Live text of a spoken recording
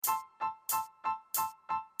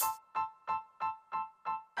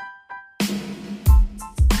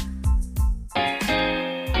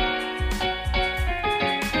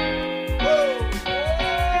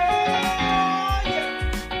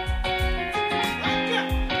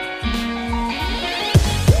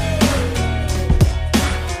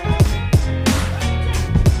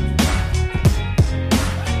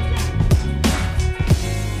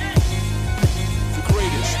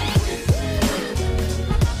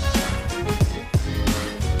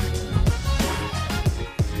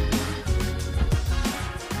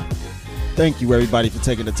Thank you, everybody, for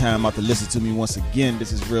taking the time out to listen to me once again.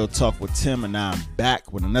 This is Real Talk with Tim, and I'm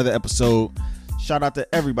back with another episode. Shout out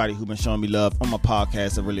to everybody who's been showing me love on my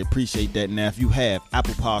podcast. I really appreciate that. Now, if you have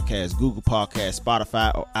Apple Podcasts, Google Podcasts,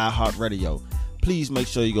 Spotify, or iHeartRadio, please make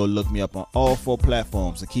sure you go look me up on all 4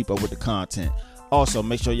 platforms to keep up with the content. Also,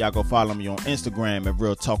 make sure y'all go follow me on Instagram at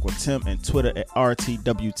Real Talk with Tim and Twitter at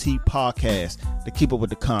RTWT Podcast to keep up with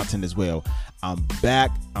the content as well. I'm back.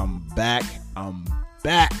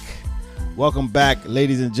 Welcome back,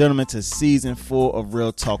 ladies and gentlemen, to season 4 of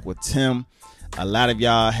Real Talk with Tim. A lot of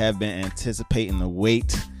y'all have been anticipating the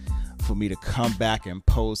wait for me to come back and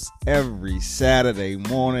post every Saturday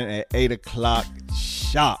morning at 8 o'clock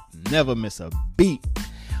sharp. Never miss a beat.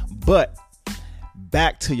 But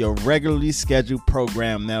back to your regularly scheduled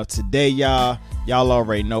program. Now today, y'all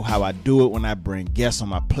already know how I do it when I bring guests on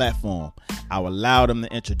my platform. I'll allow them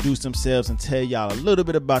to introduce themselves and tell y'all a little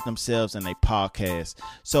bit about themselves and their podcast.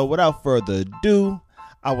 So without further ado,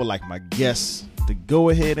 I would like my guest to go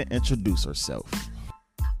ahead and introduce herself.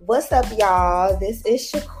 What's up, y'all? This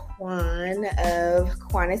is Shaquan of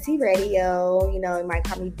QuaniTea Radio. You know, you might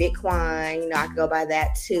call me Big Quan. You know, I can go by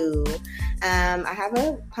that too. I have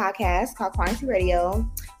a podcast called QuaniTea Radio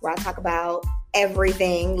where I talk about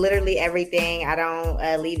everything, literally everything. I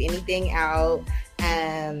don't leave anything out.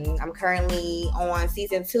 I'm currently on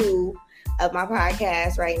season 2 of my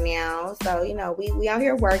podcast right now. So, you know, we out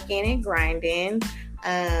here working and grinding.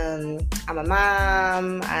 I'm a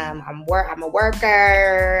mom. I'm a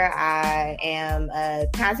worker. I am a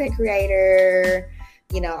content creator.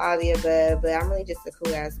 You know, all the above. But I'm really just a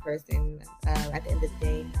cool ass person at the end of the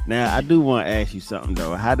day. Now, I do want to ask you something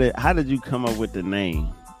though. How did you come up with the name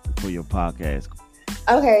for your podcast?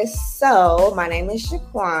 Okay, so my name is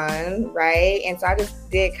Shaquan, right? And so I just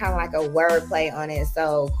did kind of like a wordplay on it.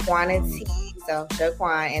 So QuaniTea, so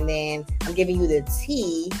Shaquan, and then I'm giving you the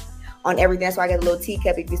tea on everything. That's why I got a little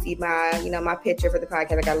teacup. If you see my picture for the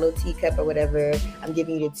podcast, I got a little teacup or whatever. I'm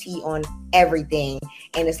giving you the tea on everything.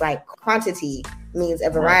 And it's like quantity means a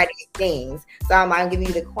variety of things. So I'm giving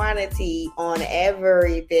you the quantity on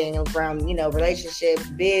everything from, you know, relationships,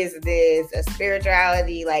 business,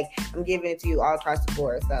 spirituality. Like I'm giving it to you all across the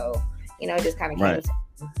board. So, you know, it just kind of came to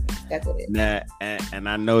that's what it is. Now, and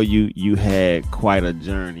I know you had quite a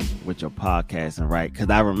journey with your podcasting, right? Because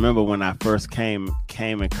I remember when I first came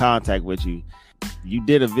in contact with you, you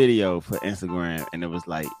did a video for Instagram, and it was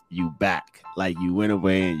like you back, like you went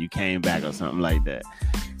away and you came back or something like that.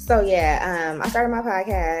 So yeah, I started my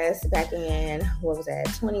podcast back in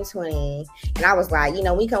 2020, and I was like, you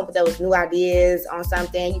know, we come up with those new ideas on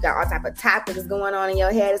something. You got all type of topics going on in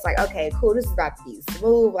your head. It's like, okay, cool, this is about to be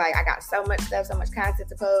smooth. Like I got so much stuff, so much content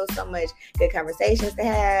to post, so much good conversations to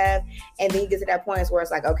have, and then you get to that point where it's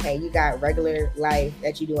like, okay, you got regular life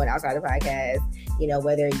that you doing outside the podcast. You know,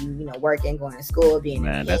 whether you know working, going to school, being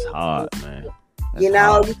that's hard, man. You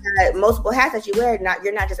know, you got multiple hats that you wear.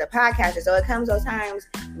 You're not just a podcaster. So it comes those times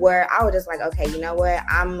where I was just like, okay, you know what?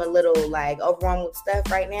 I'm a little like overwhelmed with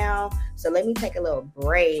stuff right now. So let me take a little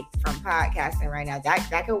break from podcasting right now.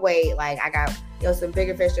 That could wait. Like I got, you know, some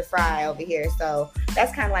bigger fish to fry over here. So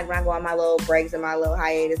that's kind of like when I go on my little breaks and my little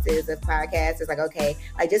hiatuses of podcasts. It's like, okay,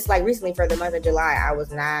 like just like recently for the month of July, I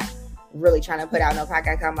was not really trying to put out no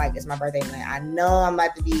podcast. I'm like, it's my birthday month. I know I'm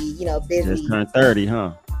about to be, you know, busy. Just turned 30,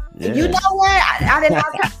 huh? Yeah. You know what? I did not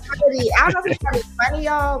turn 30. I don't know if it's probably funny,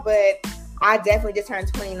 y'all, but I definitely just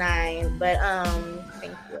turned 29. But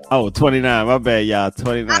thank you. Oh, 29. My bad, y'all.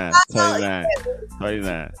 29. But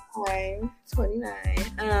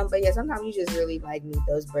yeah, sometimes you just really like need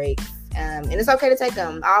those breaks. And it's okay to take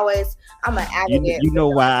them. I'm an advocate. You know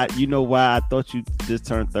why I thought you just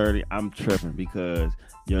turned 30? I'm tripping because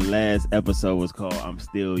your last episode was called I'm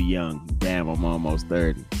Still Young. Damn, I'm almost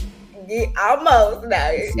 30. Yeah, almost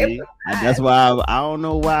now. That's why I don't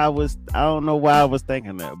know why I was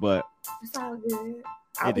thinking that, but it's all good.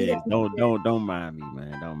 It is. Don't mind me,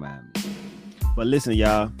 man. Don't mind me. But listen,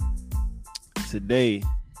 y'all. Today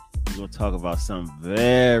we're gonna talk about something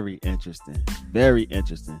very interesting. Very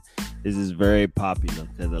interesting. This is very popular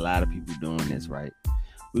because a lot of people doing this, right?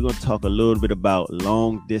 We're gonna talk a little bit about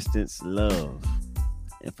long distance love.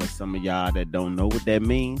 And for some of y'all that don't know what that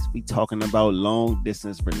means, we talking about long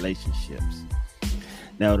distance relationships.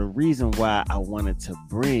 Now, the reason why I wanted to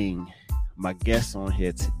bring my guest on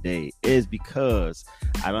here today is because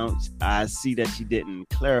I see that she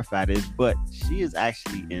didn't clarify this, but she is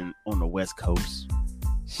actually on the West Coast.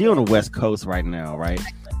 She on the West Coast right now, right?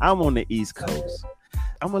 I'm on the East Coast.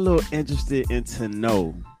 I'm a little interested in to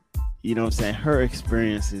know, you know what I'm saying, her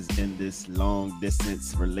experiences in this long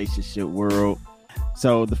distance relationship world.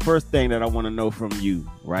 So the first thing that I want to know from you,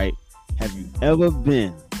 right? Have you ever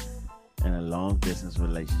been in a long distance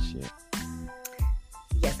relationship?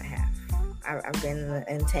 Yes, I have. I've been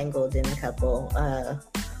entangled in a couple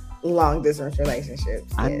long distance relationships.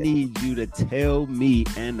 Yes. I need you to tell me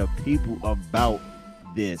and the people about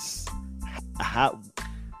this. How,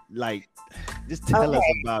 like, just tell us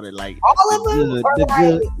about it. Like all of them, the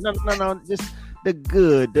good. No. Just the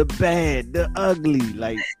good, the bad, the ugly.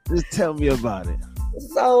 Like, just tell me about it.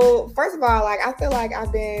 So first of all, like I feel like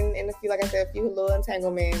I've been in a few little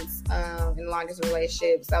entanglements in long distance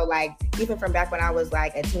relationships. So like even from back when I was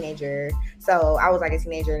like a teenager. So I was like a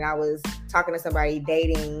teenager and I was talking to somebody,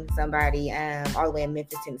 dating somebody all the way in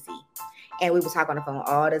Memphis, Tennessee. And we would talk on the phone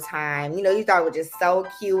all the time. You know, you thought it was just so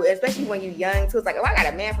cute, especially when you're young too. It's like, oh, I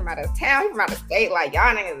got a man from out of town, from out of state. Like,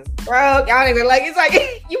 y'all niggas is broke. Y'all niggas, like, it's like,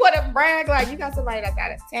 you want to brag, like, you got somebody that's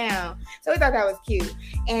out of town. So we thought that was cute.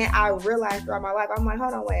 And I realized throughout my life, I'm like,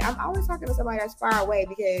 hold on, wait. I'm always talking to somebody that's far away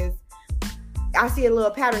because I see a little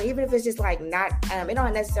pattern, even if it's just like not, it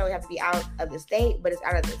don't necessarily have to be out of the state, but it's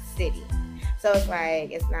out of the city. So it's like,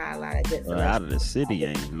 it's not a lot of good. Well, out of the city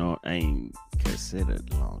ain't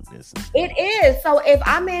considered long distance. It is. So if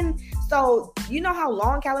I'm so you know how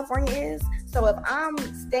long California is? So if I'm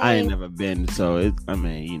staying, I ain't never been, so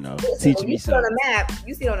teach me something.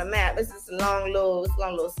 You see it on the map. This is a long little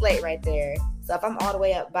slate right there. So if I'm all the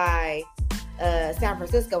way up by San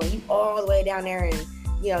Francisco and you all the way down there in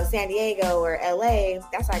San Diego or LA,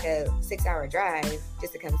 that's like a 6-hour drive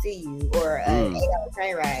just to come see you, or an 8-hour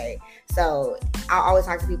train ride. So I always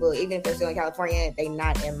talk to people, even if they're still in California, they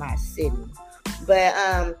not in my city. But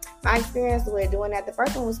my experience with doing that, the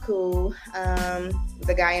first one was cool.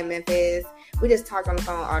 The guy in Memphis, we just talked on the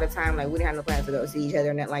phone all the time. Like, we didn't have no plans to go see each other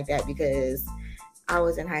or nothing like that because I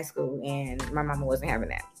was in high school and my mama wasn't having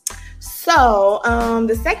that. So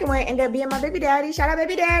the second one ended up being my baby daddy. Shout out,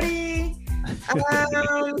 baby daddy.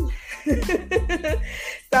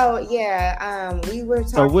 So yeah, we were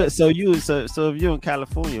talking. So if you're in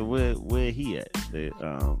California, where he at? He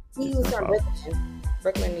was from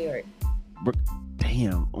Brooklyn, New York.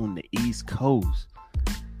 Damn, on the East Coast.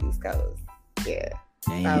 Yeah.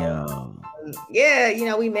 Damn. So,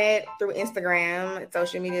 yeah, we met through Instagram.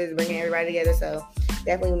 Social media is bringing everybody together. So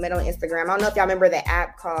definitely we met on Instagram. I don't know if y'all remember the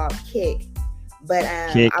app called Kick. But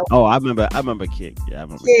Kick. I remember Kick. Yeah, I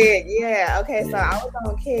remember Kick. Yeah. Okay. Yeah. So I was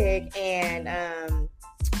on Kick and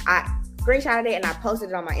I screenshotted it and I posted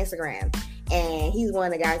it on my Instagram. And he's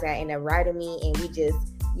one of the guys that ended up writing me, and we just,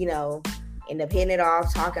 end up hitting it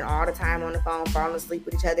off, talking all the time on the phone, falling asleep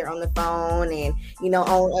with each other on the phone, and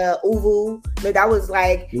on Uvu. But that was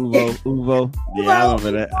like Uvo. Yeah,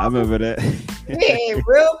 I remember that. Yeah,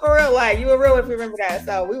 real for real. Like, you were real if you remember that.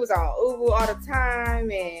 So we was on Uvu all the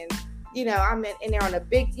time, and I'm in there on the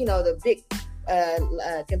big, the big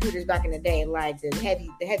computers back in the day, like the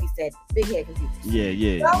heavy set, big head computers.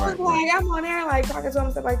 Yeah. So I was I'm on there like talking to him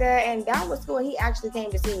and stuff like that, and that was cool. And he actually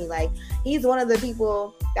came to see me. Like, he's one of the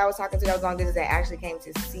people that I was talking to that was long distance that actually came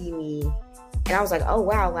to see me, and I was like, oh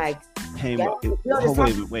wow, like. Wait a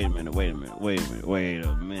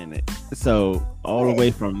minute. So all the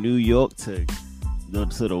way from New York to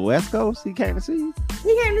the West Coast, he came to see you?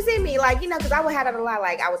 He came to see me, like, because I would have that a lot.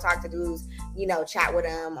 Like, I would talk to dudes, chat with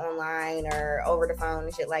them online or over the phone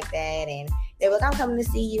and shit like that. And they were like, I'm coming to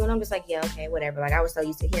see you. And I'm just like, yeah, okay, whatever. Like, I was so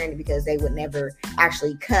used to hearing it because they would never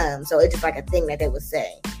actually come. So it's just like a thing that they would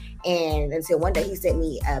say. And until one day he sent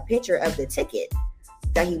me a picture of the ticket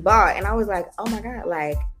that he bought. And I was like, oh my God,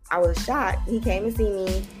 like, I was shocked. He came to see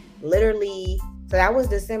me literally. So that was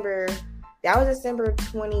December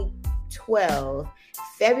 2012.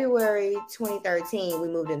 February 2013, we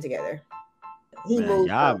moved in together. Moved.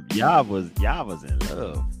 Y'all was in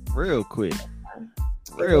love real quick,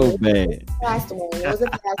 real bad. It was a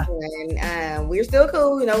fast one. We're still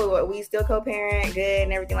cool, we still co-parent, good,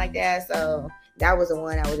 and everything like that. So that was the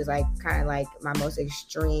one I was just like kind of like my most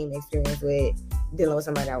extreme experience with dealing with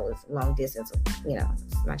somebody that was long distance.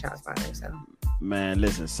 My child's father. So man,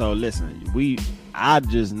 listen. I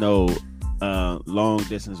just know. Long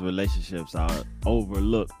distance relationships are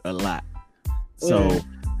overlooked a lot. So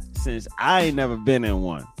since I ain't never been in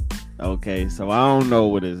one, okay, so I don't know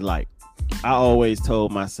what it's like. I always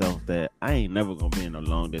told myself that I ain't never gonna be in a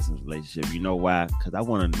long distance relationship. You know why? Because I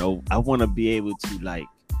want to know. I want to be able to like.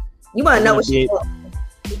 You want to know what you.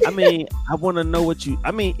 I want to know what you.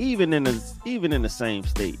 Even in the same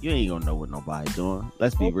state, you ain't gonna know what nobody's doing.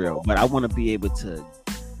 Let's be real. But I want to be able to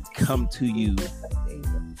come to you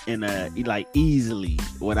in a easily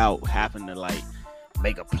without having to like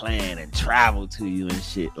make a plan and travel to you and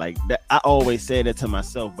shit like that. I always say that to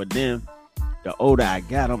myself, but then the older I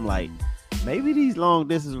got, I'm like, maybe these long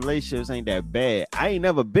distance relationships ain't that bad. I ain't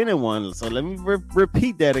never been in one, so let me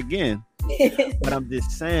repeat that again. But I'm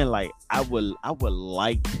just saying, like, I would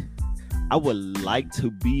like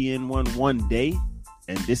to be in one day.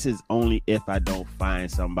 And this is only if I don't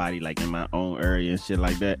find somebody like in my own area and shit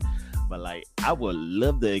like that. But like, I would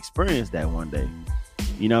love to experience that one day.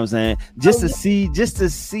 You know what I'm saying? Just to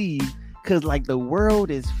see, cause like the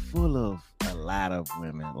world is full of a lot of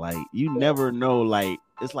women. Like, you never know, like,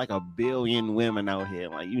 it's like 1 billion women out here.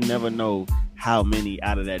 Like, you never know how many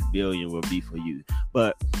out of that billion will be for you.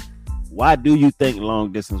 But why do you think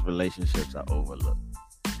long distance relationships are overlooked?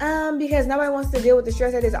 Because nobody wants to deal with the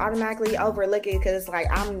stress that is automatically overlooking. Because it's like,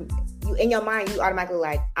 you in your mind, you automatically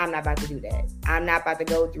like, I'm not about to do that. I'm not about to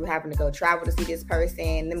go through having to go travel to see this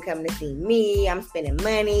person, them coming to see me. I'm spending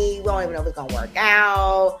money. We don't even know if it's gonna work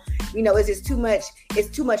out. You know, it's just too much. It's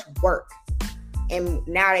too much work. And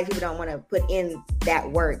nowadays, people don't want to put in that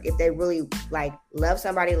work. If they really like love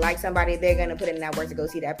somebody, like somebody, they're gonna put in that work to go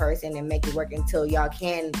see that person and make it work until y'all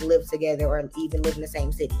can live together or even live in the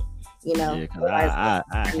same city. You know, yeah, because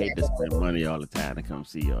I hate to spend money all the time to come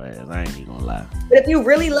see your ass. I ain't even gonna lie. But if you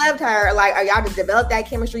really loved her, like, are y'all just develop that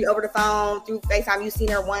chemistry over the phone through FaceTime? You seen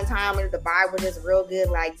her one time and the vibe was just real good.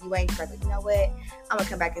 Like, you ain't like, you know what? I'm gonna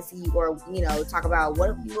come back and see you, or you know, talk about what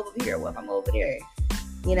if you move over here, what if I'm over there.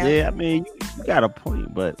 You know? Yeah, I mean, you got a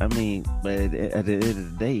point, but I mean, but at the end of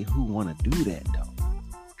the day, who want to do that though?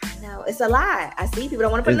 I know it's a lot. I see people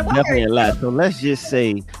don't want to put in the work. It's definitely a lot. So let's just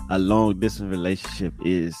say a long distance relationship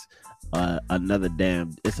is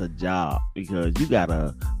it's a job, because you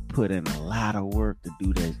gotta put in a lot of work to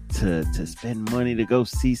do that, to spend money to go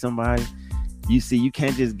see somebody. You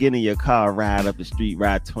can't just get in your car, ride up the street,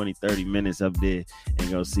 ride 20-30 minutes up there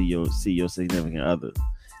and go see your significant other.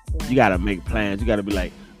 Yeah. You gotta make plans. You gotta be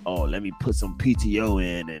like, oh, let me put some PTO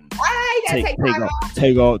in and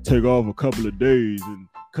take off a couple of days and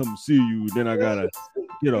come see you. Then I gotta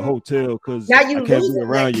get a hotel because I can't be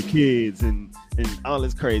around your kids and all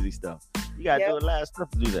this crazy stuff. You gotta do a lot of stuff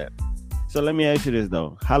to do that. So let me ask you this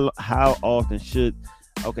though: how often should?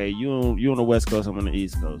 Okay, you on the West Coast, I'm on the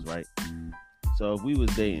East Coast, right? So if we was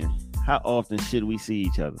dating, how often should we see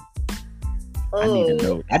each other? I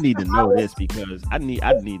need to know this because I need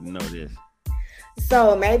to know this.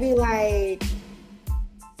 So maybe like,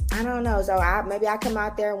 I don't know. So maybe I come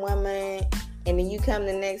out there 1 month and then you come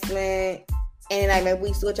the next month, and like maybe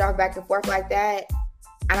we switch off back and forth like that.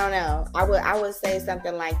 I don't know. I would say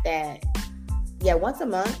something like that. Yeah, once a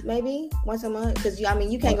month, maybe once a month, because you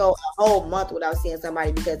can't go a whole month without seeing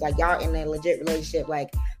somebody, because like y'all in a legit relationship.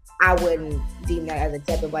 Like, I wouldn't deem that as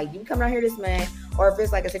acceptable. Like, you come out here this month, or if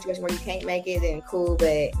it's like a situation where you can't make it, then cool.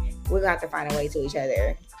 But we're gonna have to find a way to each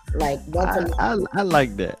other. Like once a month. I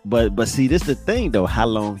like that, but see, this the thing though. How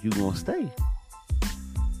long you gonna stay?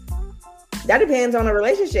 That depends on the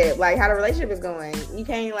relationship, like how the relationship is going. You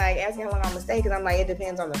can't like ask me how long I'm gonna stay, because I'm like, it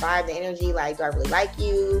depends on the vibe, the energy. Like, do I really like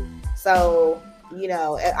you? So, you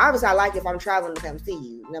know, obviously I like if I'm traveling to come see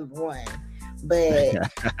you, number one. But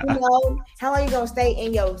you know, how long you gonna stay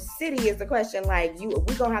in your city is the question. Like,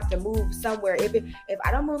 we gonna have to move somewhere. If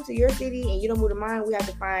I don't move to your city and you don't move to mine, we have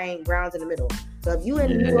to find grounds in the middle. So if you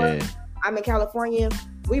in New York, I'm in California,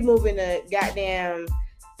 we moving to goddamn,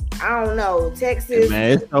 I don't know, Texas.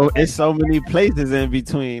 Man, it's so many places in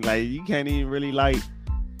between. Like, you can't even really name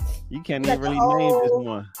this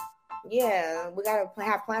one. Yeah, we gotta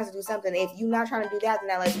have plans to do something. If you're not trying to do that, then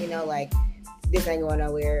that lets me know like this ain't going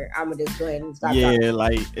nowhere. I'm gonna just go ahead and stop. Yeah, talking.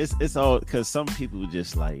 Like it's all because some people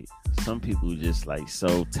just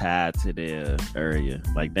so tied to their area,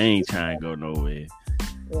 like they ain't trying to go nowhere.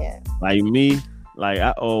 Yeah, like me, like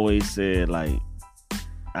I always said, like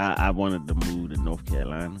I wanted to move to North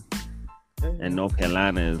Carolina, and North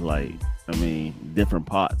Carolina is like, I mean, different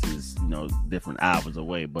parts is, you know, different hours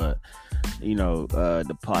away, but you know,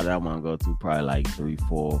 the part that I want to go to probably like 3,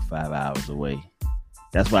 4, 5 hours away.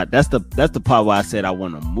 That's the part where I said I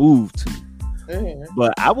want to move to.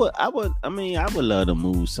 But I would love to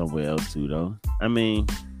move somewhere else too, though. I mean,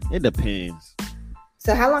 it depends.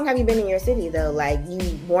 So how long have you been in your city though? Like, you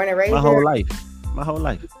born and raised My whole life.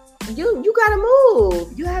 You gotta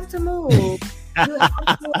move. You have to move. And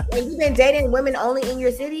you've been dating women only in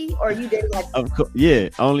your city, or you dated like? Of course, yeah,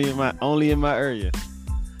 only in my area.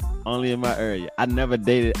 Only in my area. I never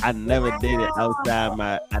dated outside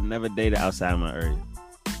my area.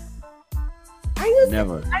 Are you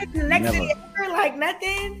never? The next city ever? Like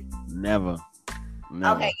nothing? Never.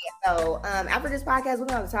 Okay, so after this podcast, we're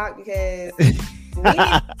gonna talk because we need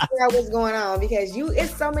to figure out what's going on, because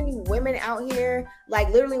it's so many women out here. Like,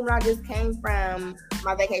 literally, when I just came from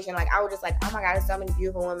my vacation, like I was just like, oh my god, there's so many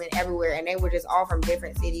beautiful women everywhere, and they were just all from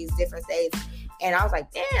different cities, different states, and I was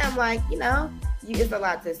like, damn, like, you know, it's a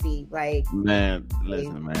lot to see. Like, man,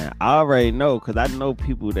 listen, man. I already know because I know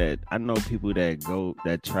people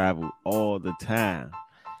that travel all the time,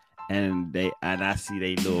 and I see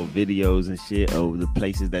they little videos and shit of the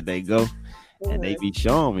places that they go. And they be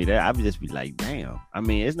showing me that. I would just be like, damn. I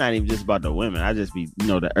mean, it's not even just about the women. I just be,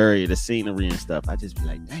 the area, the scenery and stuff. I just be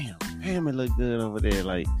like, damn, it look good over there.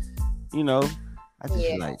 Like, I just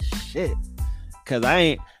be like, shit. Cause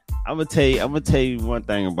I'm gonna tell you one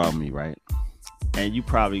thing about me, right? And you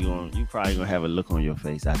probably gonna have a look on your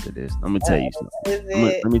face after this. I'm gonna tell you something.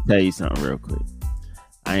 Let me tell you something real quick.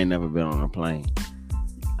 I ain't never been on a plane.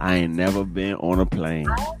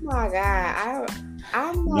 Oh my God.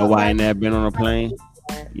 You know why I ain't never been on a plane?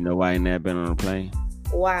 You know why I ain't never been on a plane?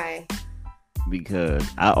 Why? Because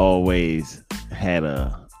I always had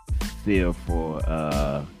a feel for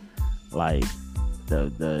like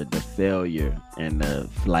the failure and the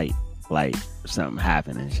flight, like something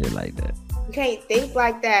happened and shit like that. You can't think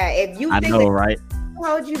like that. If you I think know, right?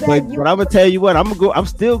 Hold you back. But I'm gonna tell you what, I'm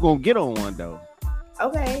still gonna get on one though.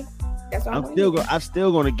 Okay. That's what I'm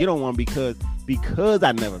still gonna get on one because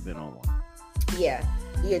I never been on one. Yeah,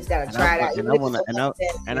 you just gotta try it out.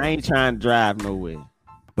 And I ain't trying to drive nowhere.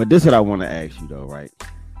 But this is what I want to ask you though, right?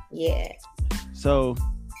 Yeah. So,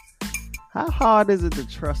 how hard is it to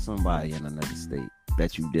trust somebody in another state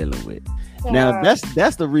that you dealing with? Yeah. Now,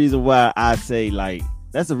 that's the reason why I say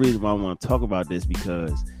that's the reason why I want to talk about this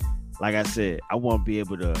because, like I said, I want to be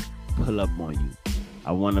able to pull up on you.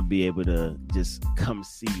 I want to be able to just come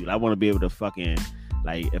see you. I want to be able to fucking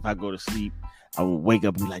if I go to sleep. I will wake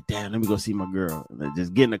up and be like, damn, let me go see my girl.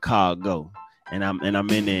 Just get in the car, go. And I'm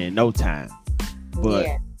in there in no time. But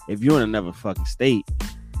if you're in another fucking state,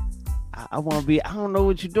 I want to be, I don't know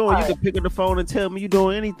what you're doing. You can pick up the phone and tell me you're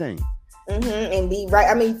doing anything. And be right.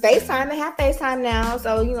 I mean, FaceTime, they have FaceTime now.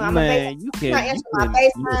 So, I'm you can my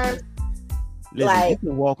FaceTime. Listen, you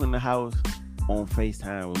can walk in the house on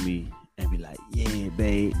FaceTime with me and be like, yeah,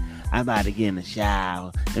 babe, I'm about to get in the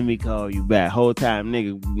shower. Let me call you back. Whole time,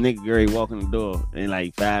 nigga Gary walking the door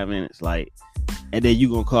in 5 minutes, and then you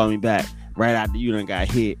gonna call me back right after you done got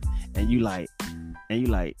hit, and you like,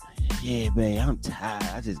 yeah, babe, I'm tired.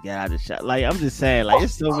 I just got out of the shower. I'm just saying,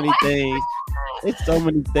 it's so many things. It's so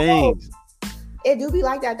many things. It do be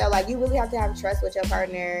like that though. You really have to have trust with your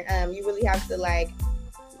partner. You really have to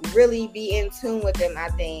really be in tune with them. I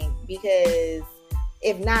think because.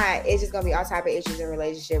 If not, it's just gonna be all type of issues in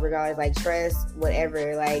relationship, regardless, trust, whatever.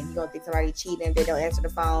 You gonna think somebody cheating if they don't answer the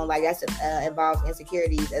phone. That's involves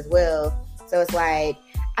insecurities as well. So it's I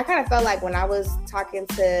kind of felt when I was talking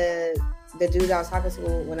to the dudes I was talking to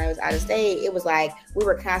when I was out of state, it was we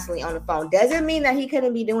were constantly on the phone. Doesn't mean that he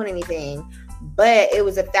couldn't be doing anything, but it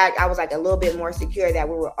was a fact I was a little bit more secure that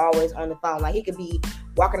we were always on the phone. He could be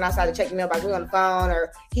walking outside to check the mailbox, we on the phone,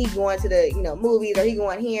 or he going to the movies, or he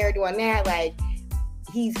going here doing that.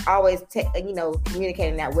 He's always,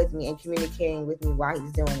 communicating that with me and communicating with me while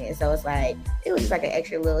he's doing it. So it's it was just an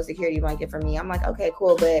extra little security blanket for me. I'm okay,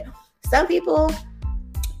 cool. But some people,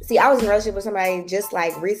 see, I was in a relationship with somebody just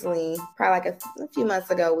recently, probably a few months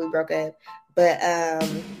ago, we broke up. But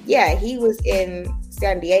he was in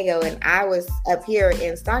San Diego and I was up here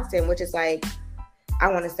in Stockton, which is I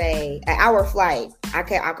want to say an hour flight.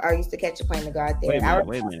 I used to catch a plane to go out there.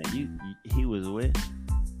 Wait a minute. He was with?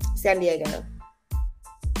 San Diego.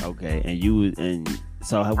 Okay,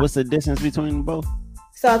 so what's the distance between them both?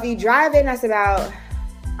 So if you drive in, that's about,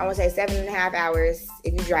 I want to say 7.5 hours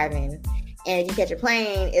if you drive in. And if you catch a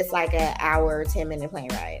plane, it's an hour, 10-minute plane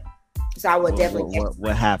ride. So I would definitely.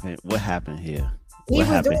 What happened? What happened here? He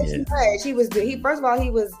was doing too much. First of all, he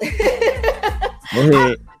was. Go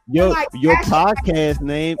ahead. Your podcast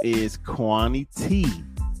name is QuaniTea.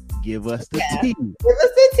 Give us the tea. Give us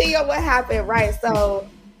the tea on what happened, right? So.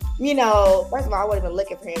 First of all, I wasn't even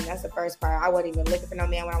looking for him. That's the first part. I wasn't even looking for no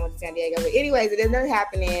man when I went to San Diego. But anyways, it ended up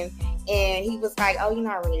happening. And he was like, oh,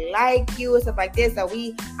 I really like you and stuff like this. So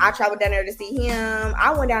I traveled down there to see him.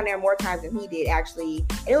 I went down there more times than he did, actually.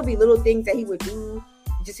 And it would be little things that he would do,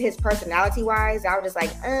 just his personality-wise. I was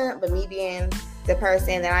just but me being the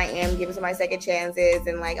person that I am, giving somebody second chances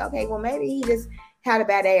and okay, well, maybe he just had a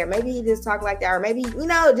bad day, or maybe he just talked like that, or maybe,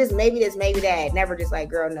 just maybe this, maybe that. Never just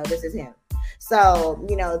girl, no, this is him. So,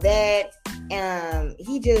 that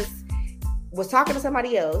he just was talking to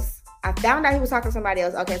somebody else. I found out he was talking to somebody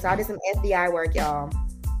else. Okay, so I did some FBI work, y'all.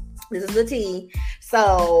 This is the tea.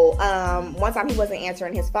 So, one time he wasn't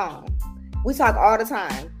answering his phone. We talk all the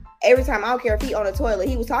time. Every time, I don't care if he on the toilet,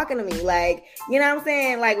 he was talking to me. You know what I'm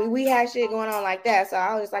saying? We had shit going on like that. So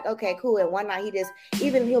I was just okay, cool. And one night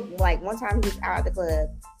one time he was out at the club,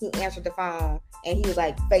 he answered the phone and he was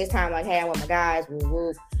FaceTime, hey, I'm with my guys. Woo,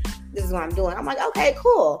 woo. This is what I'm doing. I'm like, okay,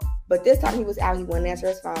 cool. But this time he was out. He wouldn't answer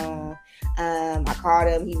his phone. I called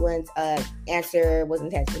him. He wouldn't answer.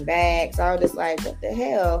 Wasn't texting back. So I was just like, what the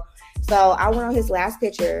hell? So I went on his last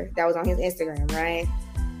picture that was on his Instagram, right?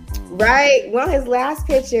 Right. Went on his last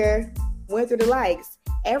picture. Went through the likes.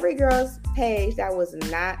 Every girl's page that was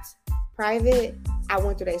not private, I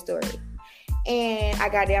went through their story. And I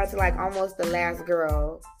got down to like almost the last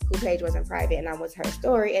girl whose page wasn't private, and I went to her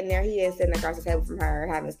story, and there he is sitting across the table from her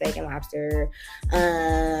having steak and lobster.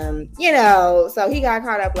 So he got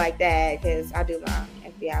caught up like that because I do my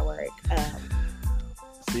FBI work.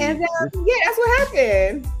 That's what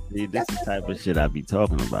happened. See, that's the type of shit I be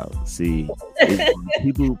talking about. See,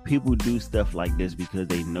 people do stuff like this because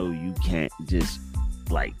they know you can't just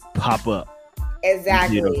like pop up.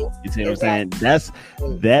 Exactly. You see what I'm saying?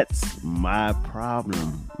 That's my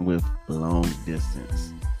problem with long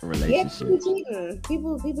distance relationships. Yeah,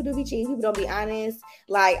 people do be cheating. People don't be honest.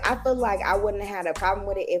 Like, I feel like I wouldn't have had a problem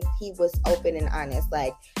with it if he was open and honest.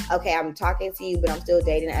 Like, okay, I'm talking to you, but I'm still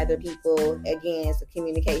dating other people. Again, it's a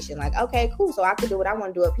communication. Like, okay, cool. So I can do what I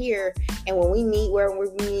want to do up here. And when we meet, when we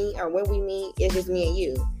meet, it's just me and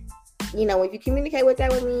you. You know, if you communicate with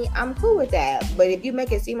that with me, I'm cool with that. But if you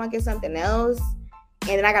make it seem like it's something else,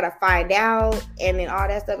 and then I gotta find out, and then all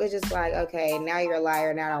that stuff, it's just like, okay, now you're a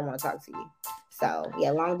liar. Now I don't want to talk to you. So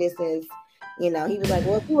yeah, long distance. You know, he was like,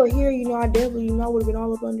 well, if you were here, you know, I definitely, you know, I would have been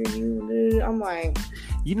all up under you. I'm like,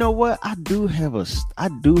 you know what? I do have a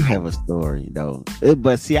story though.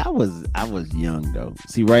 But see, I was young though.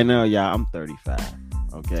 See, right now, y'all, I'm 35.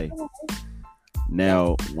 Okay.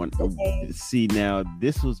 Now,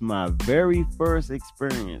 this was my very first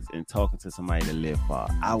experience in talking to somebody that lived far.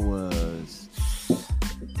 I was,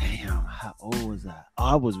 how old was I? Oh,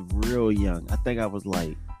 I was real young. I think I was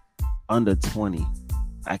like under 20.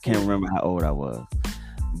 I can't remember how old I was,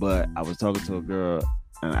 but I was talking to a girl,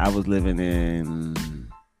 and I was living in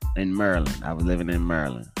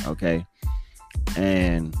Maryland. Okay,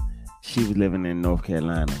 and she was living in North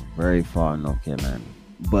Carolina, very far in North Carolina.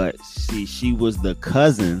 But she was the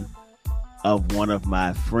cousin of one of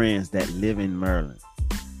my friends that live in Maryland.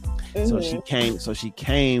 Mm-hmm. So she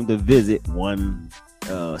came to visit one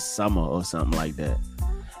summer or something like that.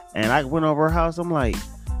 And I went over her house. I'm like,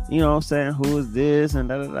 you know what I'm saying, who is this? And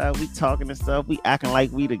da-da-da. We talking and stuff. We acting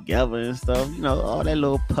like we together and stuff. You know, all that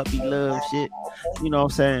little puppy love shit. You know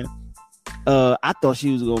what I'm saying? I thought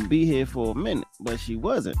she was going to be here for a minute, but she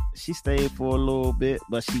wasn't. She stayed for a little bit,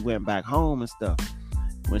 but she went back home and stuff.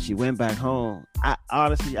 When she went back home, I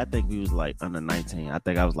think we was like under 19. I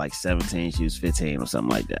think I was like 17. She was 15 or something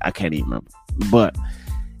like that. I can't even remember. But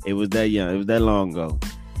it was that young. It was that long ago.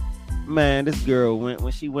 Man, this girl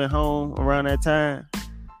when she went home around that time,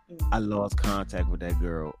 I lost contact with that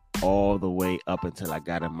girl all the way up until I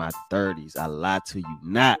got in my 30s. I lied to you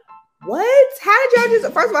not. What? How did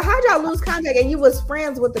y'all first of all, how did y'all lose contact and you was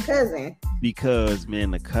friends with the cousin? Because,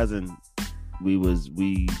 man, the cousin,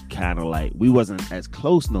 we kind of like, we wasn't as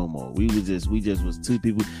close no more. We just was two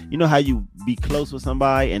people. You know how you be close with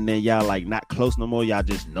somebody and then y'all like not close no more, y'all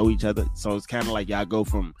just know each other. So it's kind of like y'all go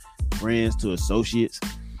from friends to associates.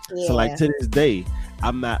 Yeah. So like to this day,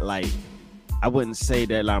 I'm not like, I wouldn't say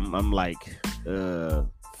that I'm like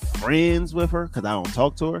friends with her because I don't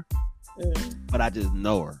talk to her, but I just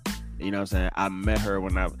know her. You know what I'm saying? I met her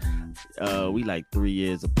when we like 3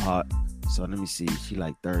 years apart. So let me see. She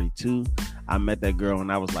like 32. I met that girl when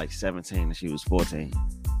I was like 17 and she was 14.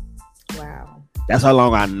 Wow. That's how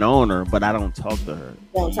long I've known her, but I don't talk to her.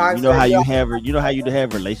 You know how you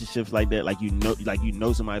have relationships like that, like you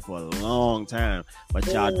know somebody for a long time, but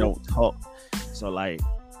y'all don't talk. So like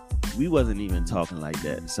we wasn't even talking like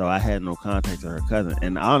that. So I had no contact to her cousin.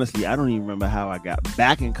 And honestly, I don't even remember how I got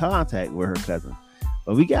back in contact with her cousin.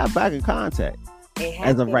 But we got back in contact.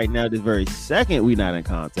 As of right now, this very second, we not in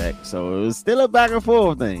contact. So it was still a back and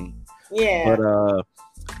forth thing. Yeah. But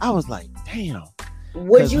I was like, damn.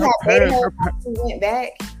 Would you have dated her if she went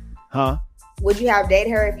back? Huh? Would you have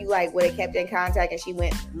dated her if you like would have kept in contact and she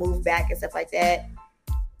moved back and stuff like that?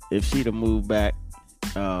 If she'd have moved back,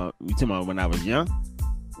 you talking about when I was young?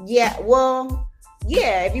 Yeah, well,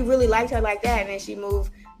 yeah, if you really liked her like that and then she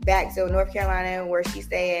moved back to North Carolina where she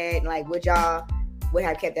stayed, like would y'all would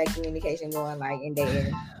have kept that communication going like in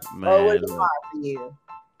dating? Or was it hard for you?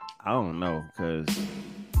 I don't know, because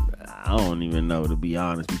I don't even know, to be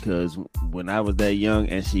honest, because when I was that young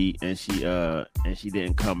and she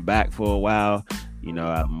didn't come back for a while, you know,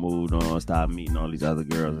 I moved on, started meeting all these other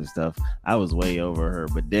girls and stuff. I was way over her,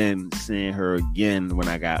 but then seeing her again when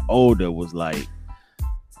I got older was like,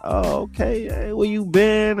 oh, okay, hey, where you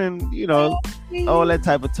been? And you know, all that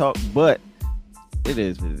type of talk. But it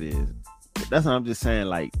is what it is. that's what I'm just saying.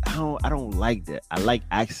 Like, I don't like that. I like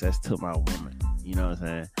access to my woman. You know what I'm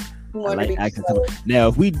saying? I like access to now.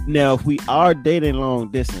 If we are dating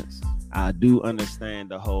long distance, I do understand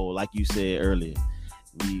the whole, like you said earlier.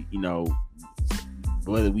 We,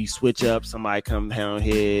 whether we switch up, somebody come down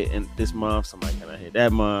here and this month, somebody come down here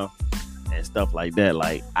that month, and stuff like that.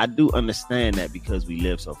 Like, I do understand that because we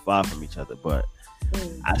live so far from each other, but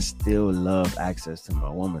I still love access to my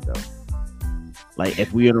woman though. Like,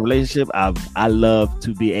 if we're in a relationship, I love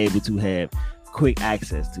to be able to have quick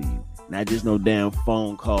access to you, not just no damn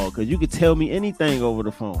phone call, because you could tell me anything over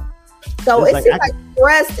the phone. So it seems like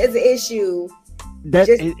trust is an issue. That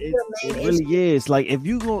it really is. Like, if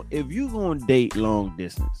you gonna date long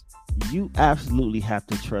distance, you absolutely have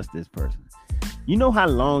to trust this person. You know how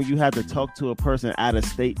long you have to talk to a person out of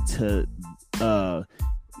state to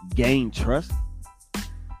gain trust?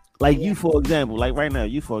 Like, you, for example, like right now,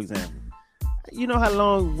 you know how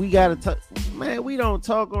long we gotta talk? Man, we don't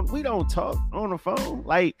talk on the phone.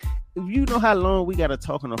 Like, if you know how long we gotta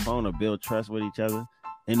talk on the phone to build trust with each other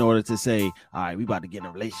in order to say, all right, we about to get in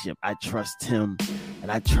a relationship. I trust him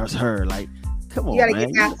and I trust her. Like, come on, you gotta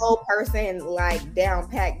man. get that whole person like down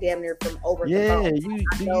pat damn near from over the phone.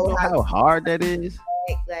 You know how hard that is?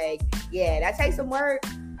 Like, yeah, that takes some work.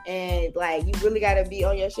 And like, you really got to be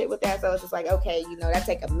on your shit with that. So it's just like, okay, that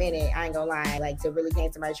take a minute. I ain't gonna lie, like, to really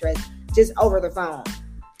gain somebody's trust just over the phone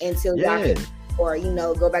until y'all can, or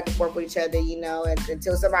go back and forth with each other, and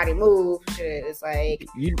until somebody move. Shit, it's like,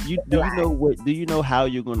 do you know how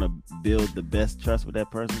you're gonna build the best trust with that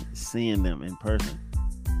person? Seeing them in person.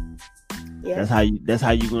 Yeah, that's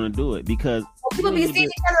how you're gonna do it, because people be seeing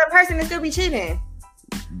each other in person and still be cheating.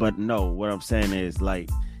 But no, what I'm saying is, like,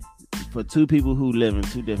 for two people who live in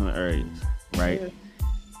two different areas, right?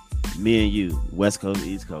 Mm-hmm. Me and you, West Coast,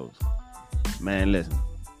 East Coast. Man, listen.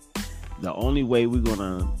 The only way we're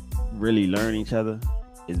gonna really learn each other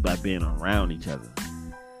is by being around each other.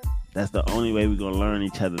 That's the only way we're gonna learn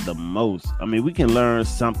each other the most. I mean, we can learn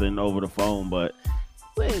something over the phone, but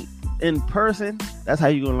in person, that's how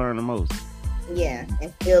you're gonna learn the most. Yeah,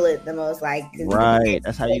 and feel it the most, like, right.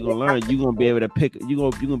 That's how you're gonna learn. You're gonna be able to pick.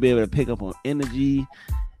 You're gonna be able to pick up on energy,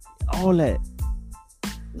 all that.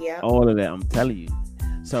 Yeah, all of that. I'm telling you.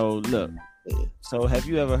 So look. So have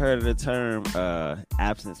you ever heard of the term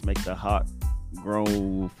 "absence makes the heart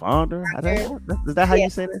grow fonder"? Is that how you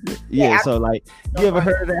say that? Yeah. So, like, you ever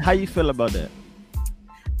heard of that? How you feel about that?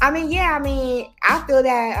 I mean, I feel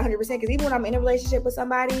that 100%, because even when I'm in a relationship with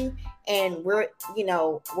somebody and we're in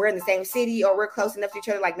the same city or we're close enough to each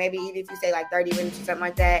other, like maybe even if you say like 30 minutes or something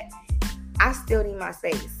like that, I still need my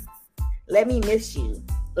space. Let me miss you.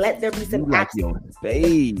 Let there be some your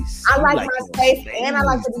space. I like my space and I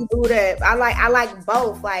like to be booed up. I like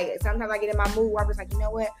both. Like, sometimes I get in my mood where I'm just like, you know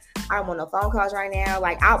what? I don't want no phone calls right now.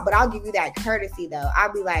 Like, but I'll give you that courtesy though.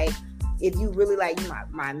 I'll be like, if you really like, you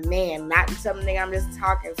my man, not something I'm just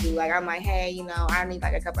talking to. Like, I'm like, hey, I need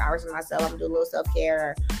like a couple hours for myself. I'm gonna do a little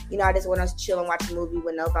self-care. Or, I just want to chill and watch a movie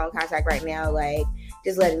with no phone contact right now. Like,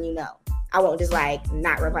 just letting you know. I won't just like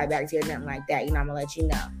not reply back to you or nothing like that. I'm gonna let you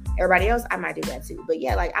know. Everybody else, I might do that too. But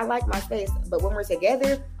yeah, like, I like my space. But when we're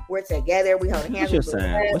together. We hold hands.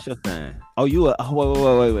 What's your sign? Oh, you are.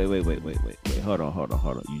 Wait. Hold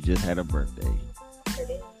on. You just had a birthday.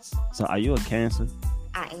 It is. So are you a Cancer?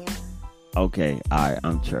 I am. Okay, all right,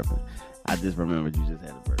 I'm tripping. I just remembered you just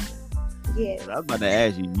had a birthday. Yeah. I was about to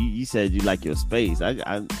ask you. You said you like your space. I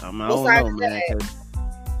don't know, man.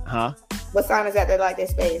 Huh? What sign is that like their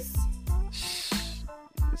space?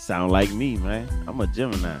 It sound like me, man. I'm a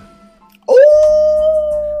Gemini. Ooh.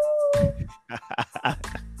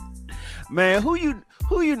 Man, who you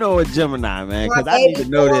know a Gemini, man? Because I need to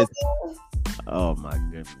know this. Oh my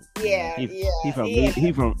goodness. Yeah,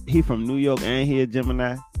 He from New York and he a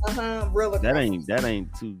Gemini. Real. That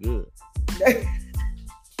ain't too good.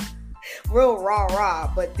 Real raw,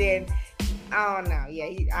 but then I don't know.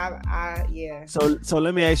 Yeah, yeah. So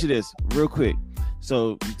let me ask you this real quick.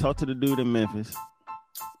 So you talked to the dude in Memphis.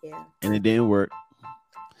 Yeah. And it didn't work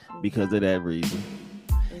because of that reason.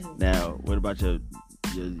 Mm-hmm. Now, what about your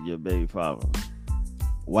baby father?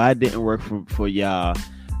 Why it didn't work for y'all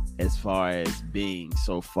as far as being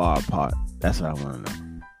so far apart? That's what I want to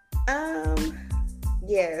know.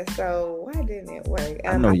 Yeah, so why didn't it work?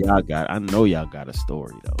 I know y'all got a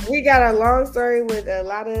story though. We got a long story with a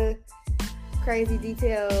lot of crazy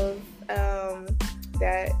details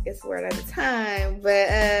that is worth at the time. But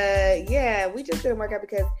yeah, we just didn't work out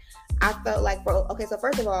because I felt like so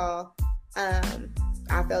first of all,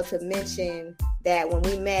 I failed to mention that when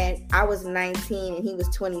we met, I was 19 and he was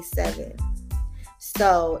 27.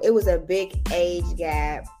 So it was a big age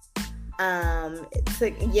gap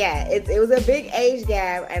it was a big age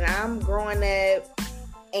gap, and I'm growing up,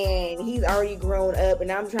 and he's already grown up,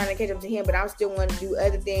 and I'm trying to catch up to him, but I'm still wanting to do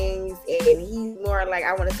other things, and he's more like,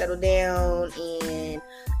 I want to settle down, and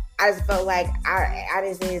I just felt like I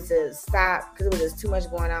just needed to stop because it was just too much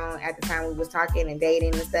going on at the time we was talking and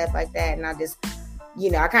dating and stuff like that, and I just,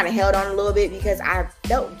 I kind of held on a little bit because I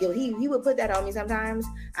felt guilty. He would put that on me sometimes.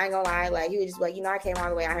 I ain't gonna lie. Like, he would just be like, I came all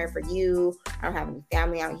the way out here for you. I don't have any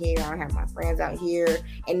family out here. I don't have my friends out here.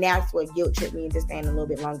 And that's what guilt tripped me into staying a little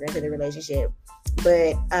bit longer into the relationship.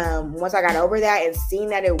 But once I got over that and seeing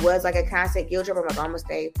that it was like a constant guilt trip, I'm like, I'm gonna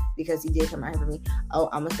stay because he did come out here for me. Oh,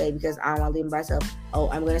 I'm gonna stay because I don't want to leave him by myself. Oh,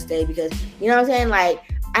 I'm gonna stay because, you know what I'm saying? Like,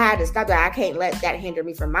 I had to stop that. I can't let that hinder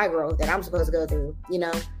me from my growth that I'm supposed to go through,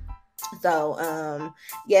 So,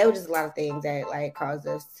 it was just a lot of things that like caused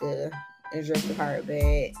us to drift apart, but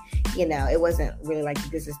it wasn't really like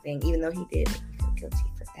this is thing, even though he did make me feel guilty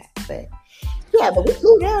for that. But yeah, but we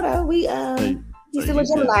cool now though. We he's still a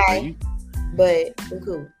Gemini, but we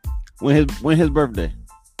cool. When his birthday?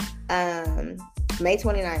 May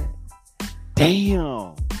 29th.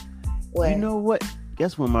 Damn. What? You know what?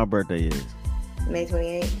 Guess when my birthday is? May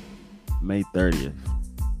 28th. May 30th.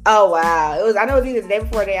 Oh wow! I know it was either the day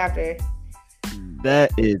before or the day after.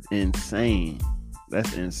 That is insane.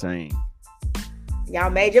 That's insane. Y'all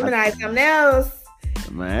made Gemini something else.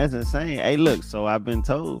 Man, that's insane. Hey, look. So I've been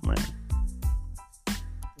told, man.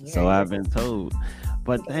 Yeah. So I've been told.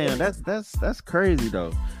 But damn, that's crazy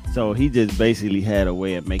though. So he just basically had a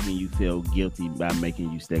way of making you feel guilty by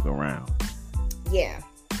making you stick around. Yeah.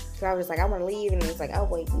 So I was like, I want to leave, and it's like, oh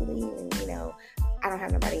wait, you leave, and I don't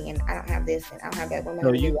have nobody, and I don't have this, and I don't have that.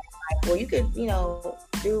 Well, you could,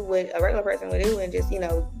 do what a regular person would do, and just, change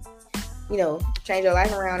your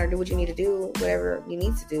life around or do what you need to do, whatever you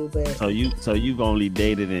need to do. But so you've only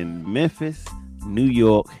dated in Memphis, New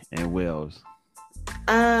York, and Wales.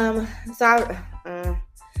 So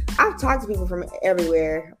I've talked to people from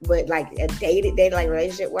everywhere, but like a dated like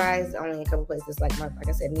relationship wise, only a couple places. Like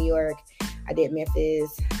I said, New York. I did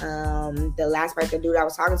Memphis. The last person dude I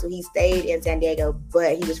was talking to, he stayed in San Diego,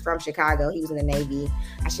 but he was from Chicago. He was in the Navy.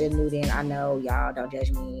 I should have knew then. I know, y'all don't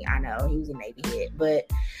judge me. I know he was a Navy hit, but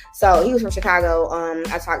so he was from Chicago.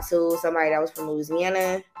 I talked to somebody that was from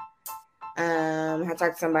Louisiana. I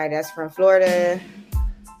talked to somebody that's from Florida.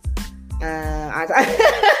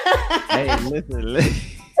 Hey, listen.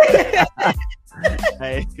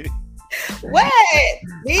 Hey. What?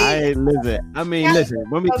 Listen. I mean, listen.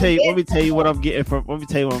 Let me tell you what I'm getting from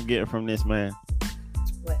this, man.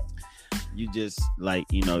 What? You just like,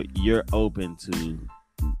 you're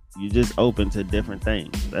just open to different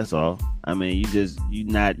things. That's all. I mean, you're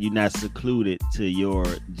not secluded to your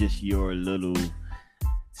little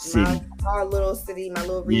city. My little city, my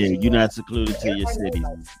little region. Yeah, you're not secluded to your city.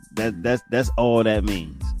 That's all that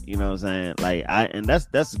means. You know what I'm saying? Like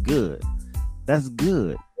that's good. That's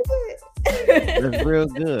good. That's real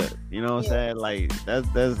good. You know what I'm saying? Like that's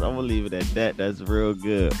I'm gonna leave it at that. That's real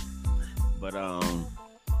good. But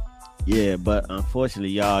but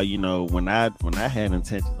unfortunately, y'all, when I had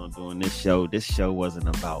intentions on doing this show wasn't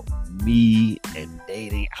about me and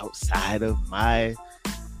dating outside of my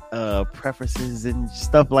preferences and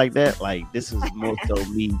stuff like that. Like, this is more so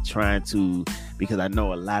me trying to, because I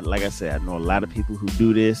know a lot, like I said, I know a lot of people who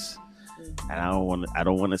do this. And I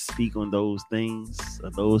don't want to speak on those things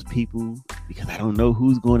or those people because I don't know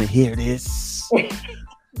who's going to hear this.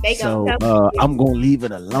 So I'm going to leave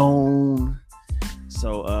it alone.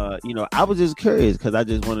 So, I was just curious because I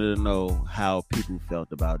just wanted to know how people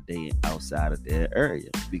felt about dating outside of their area,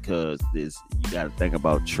 because you got to think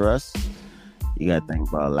about trust. You got to think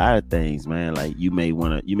about a lot of things, man. Like, you may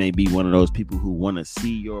be one of those people who want to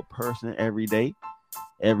see your person every day,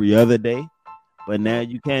 every other day. But now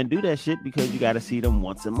you can't do that shit because you got to see them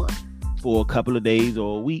once a month for a couple of days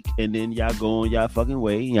or a week. And then y'all go on y'all fucking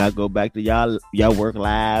way. Y'all go back to y'all work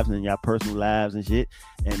lives and y'all personal lives and shit.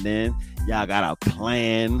 And then y'all got to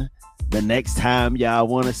plan the next time y'all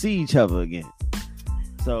want to see each other again.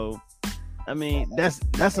 So, I mean, that's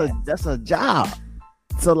a job.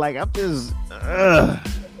 So, like, I'm just...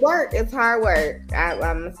 Work. It's hard work. I'm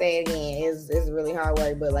gonna say it again. It's really hard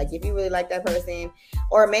work. But like, if you really like that person,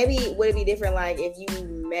 or maybe would it be different? Like, if you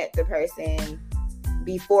met the person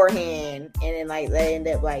beforehand and then like they end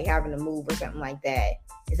up like having to move or something like that,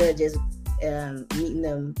 instead of just meeting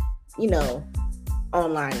them,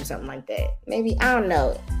 online or something like that. Maybe, I don't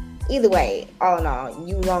know. Either way, all in all,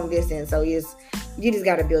 you long distance, so you just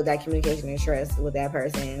got to build that communication and trust with that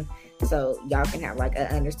person. So y'all can have like an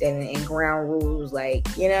understanding and ground rules, like,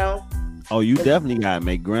 Oh, you definitely gotta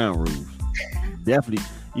make ground rules. Definitely.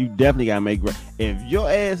 You definitely gotta make. If your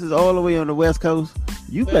ass is all the way on the West Coast,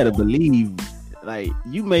 you better believe. Like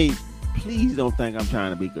you may. Please don't think I'm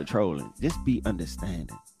trying to be controlling. Just be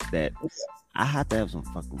understanding that I have to have some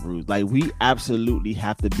fucking rules. Like we absolutely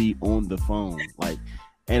have to be on the phone. Like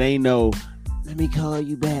it ain't no. Let me call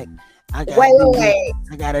you back. I gotta wait.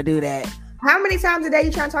 I gotta do that. How many times a day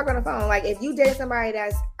you trying to talk on the phone? Like if you date somebody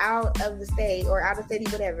that's out of the state or out of city,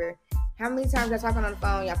 whatever. How many times y'all talking on the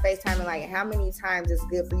phone? Y'all FaceTiming? Like how many times is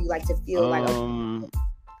good for you? Like to feel like.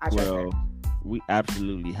 Well, we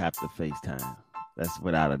absolutely have to FaceTime. That's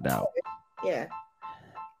without a doubt. Yeah.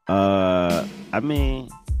 I mean,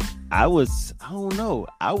 I don't know.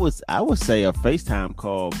 I would say a FaceTime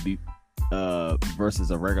call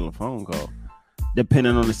versus a regular phone call,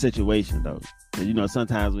 depending on the situation though. You know,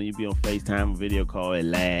 sometimes when you be on FaceTime or video call, it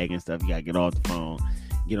lag and stuff. You gotta get off the phone,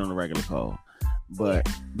 get on the regular call. But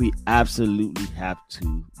we absolutely have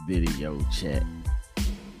to video chat.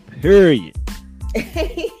 Period.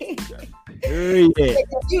 Period.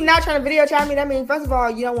 If you're not trying to video chat me, that means first of all,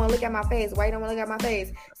 you don't want to look at my face. Why you don't want to look at my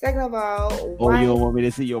face? Second of all, you don't want me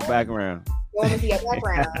to see your background. You want me to see your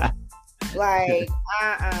background? Like,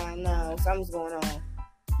 no, something's going on.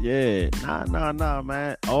 Yeah, nah,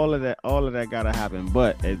 man. All of that gotta happen.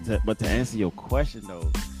 But to answer your question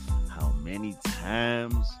though, how many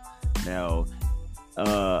times? Now,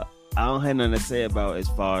 I don't have nothing to say about as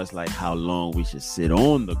far as like how long we should sit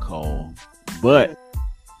on the call, but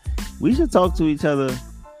we should talk to each other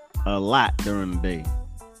a lot during the day.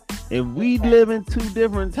 If we live in 2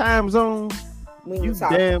 different time zones, you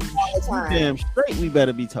damn straight we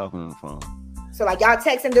better be talking on the phone. So like y'all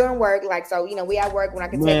texting during work, like so you know we at work when I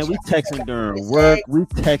can text. Man, we texting during work. We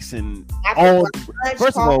texting all.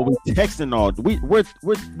 First of all, we texting all. We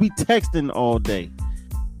texting all day.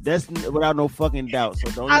 That's without no fucking doubt. So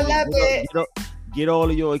don't. I love it. Get all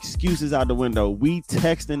of your excuses out the window. We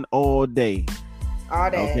texting all day. All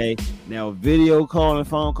day. Okay. Now video call and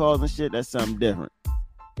phone calls and shit, that's something different.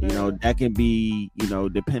 You know, that can be, you know,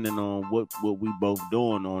 depending on what we both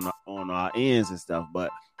doing on our ends and stuff. But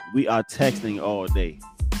we are texting all day.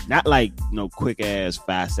 Not like, you know, quick ass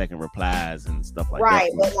 5-second replies and stuff like that.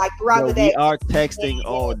 Right, but like throughout the day. We are texting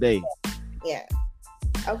all day. Yeah.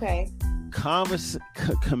 Okay.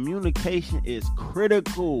 Communication is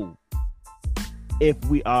critical if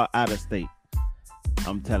we are out of state.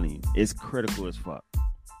 I'm telling you, it's critical as fuck.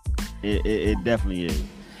 It definitely is.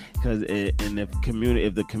 Because if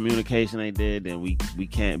the communication ain't there, then we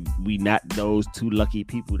can't. We not those 2 lucky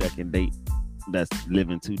people that can date. That's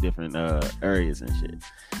live in 2 different areas and shit.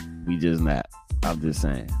 We just not. I'm just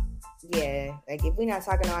saying. Yeah, like if we're not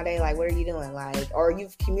talking all day, like what are you doing? Like, or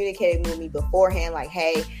you've communicated with me beforehand, like,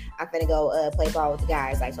 hey, I'm finna go play ball with the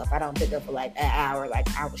guys. Like, so if I don't pick up for like an hour, like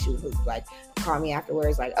I will shoot hoops. Like, call me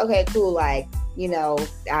afterwards. Like, okay, cool. Like, you know,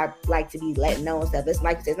 I like to be letting know and stuff. It's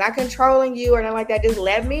like it's not controlling you or nothing like that. Just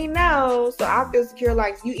let me know, so I feel secure.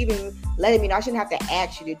 Like you even letting me know. I shouldn't have to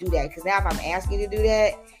ask you to do that because now if I'm asking you to do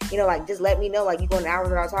that, you know, like just let me know. Like you go an hour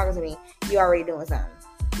without talking to me, you already doing something.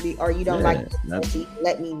 Or you don't like to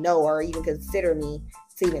let me know or even consider me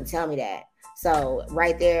to even tell me that. So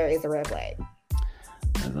right there is a red flag.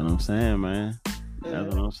 That's what I'm saying, man.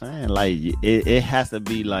 That's what I'm saying. Like it has to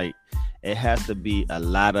be like it has to be a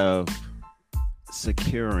lot of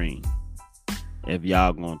securing if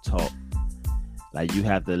y'all gonna talk. Like you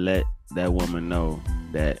have to let that woman know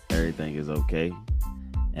that everything is okay,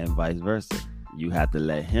 and vice versa. You have to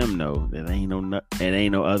let him know that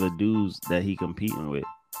ain't no other dudes that he competing with.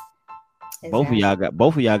 Exactly.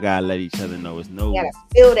 Both of y'all gotta let each other know it's no. You gotta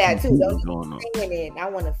feel that too. Don't saying it. I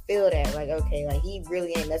want to feel that. Like, okay, like he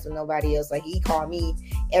really ain't messing with nobody else. Like he called me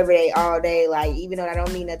every day, all day. Like even though I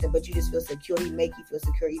don't mean nothing, but you just feel secure. He make you feel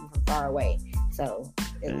secure even from far away. So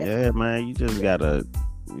yeah, man, you just gotta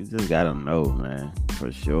know, man,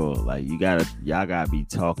 for sure. Like y'all gotta be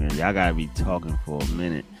talking. Y'all gotta be talking for a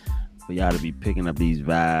minute for y'all to be picking up these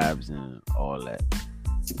vibes and all that.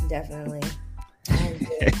 Definitely.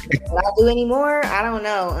 Will I do anymore? I don't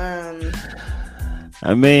know.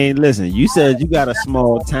 I mean, listen, you said you got a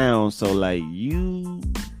small town, so like I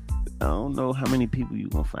don't know how many people you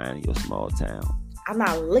gonna find in your small town. I'm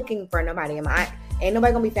not looking for nobody. Ain't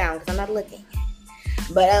nobody gonna be found because I'm not looking.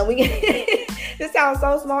 But we this sounds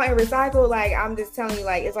so small and recycled. Like I'm just telling you,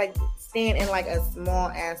 like it's like staying in like a small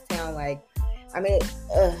ass town. Like I mean,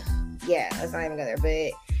 yeah, let's not even go there.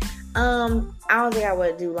 But I don't think I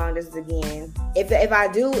would do long distance again. If I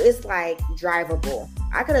do, it's like drivable.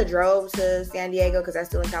 I could have drove to San Diego because I'm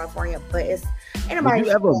still in California, but ain't nobody. Would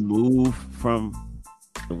you ever move from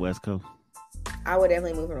the West Coast? I would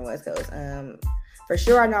definitely move from the West Coast. For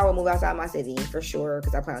sure, I know I would move outside my city for sure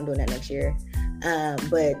because I plan on doing that next year.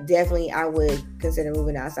 But definitely I would consider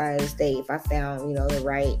moving outside of the state if I found, you know, the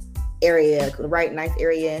right area, the right nice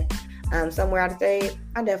area, somewhere out of state.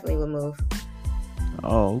 I definitely would move.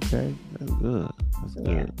 Oh, okay. That's good. That's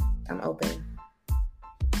good. I'm open.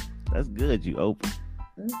 That's good. You open.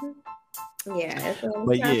 Mm-hmm. Yeah.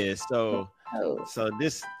 But yeah, so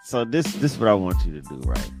this is what I want you to do,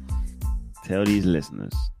 right? Tell these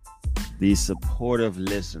listeners, these supportive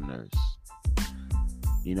listeners,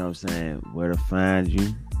 you know what I'm saying, where to find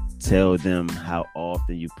you. Tell them how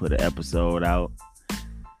often you put an episode out.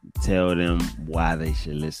 Tell them why they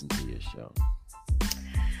should listen to your show.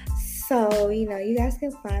 So, you know, you guys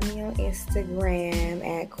can find me on Instagram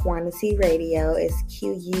at QuaniTea Radio. It's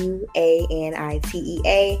QuaniTea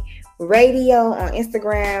Radio on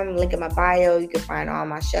Instagram. Link in my bio. You can find all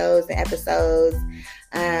my shows and episodes.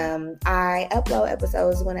 I upload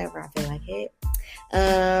episodes whenever I feel like it.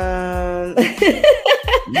 No,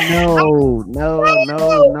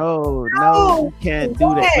 you can't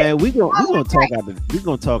do that, man. We gonna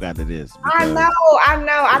talk after this. I know.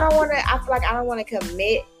 I don't want to. I feel like I don't want to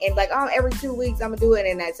commit and like, oh, every 2 weeks I'm gonna do it,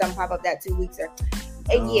 and then something pop up that 2 weeks or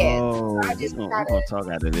I just we're gonna talk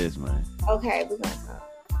after this, man. Okay, we're gonna talk.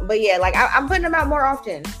 But yeah, like I'm putting them out more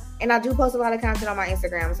often, and I do post a lot of content on my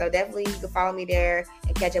Instagram, so definitely you can follow me there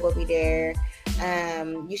and catch up with me there.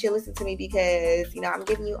 You should listen to me because, you know, I'm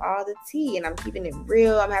giving you all the tea and I'm keeping it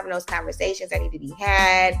real. I'm having those conversations that need to be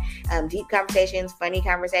had, deep conversations, funny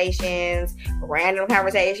conversations, random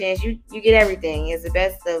conversations. You get everything. It's the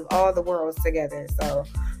best of all the worlds together. So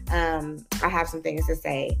I have some things to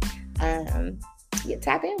say. You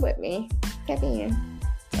tap in with me. Tap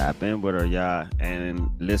in with her, y'all. And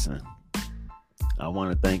listen, I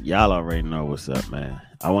want to thank y'all. Already know what's up, man.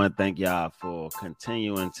 I want to thank y'all for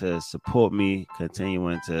continuing to support me,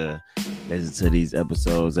 continuing to listen to these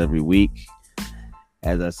episodes every week.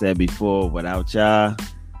 As I said before, without y'all,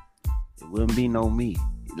 it wouldn't be no me.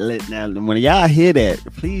 Now, when y'all hear that,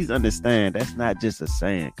 please understand that's not just a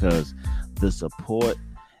saying, because the support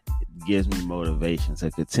gives me motivation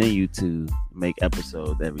to continue to make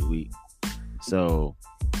episodes every week. So,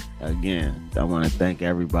 again, I want to thank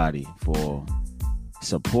everybody for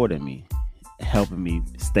supporting me, helping me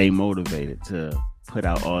stay motivated to put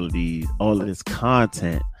out all of this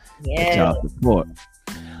content that y'all support.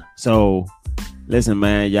 So listen,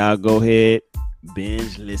 man, y'all go ahead,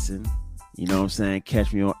 binge listen, you know what I'm saying?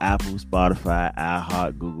 Catch me on Apple, Spotify,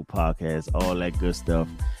 iHeart, Google Podcasts, all that good stuff.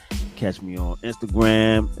 Catch me on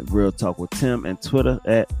Instagram, Real Talk with Tim, and Twitter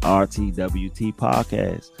at RTWT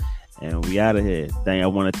Podcast. And we out of here. I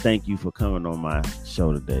want to thank you for coming on my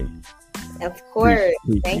show today. Of course.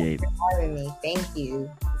 Thank you for having me. Thank you.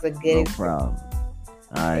 It's a good No problem.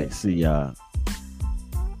 All right. See y'all.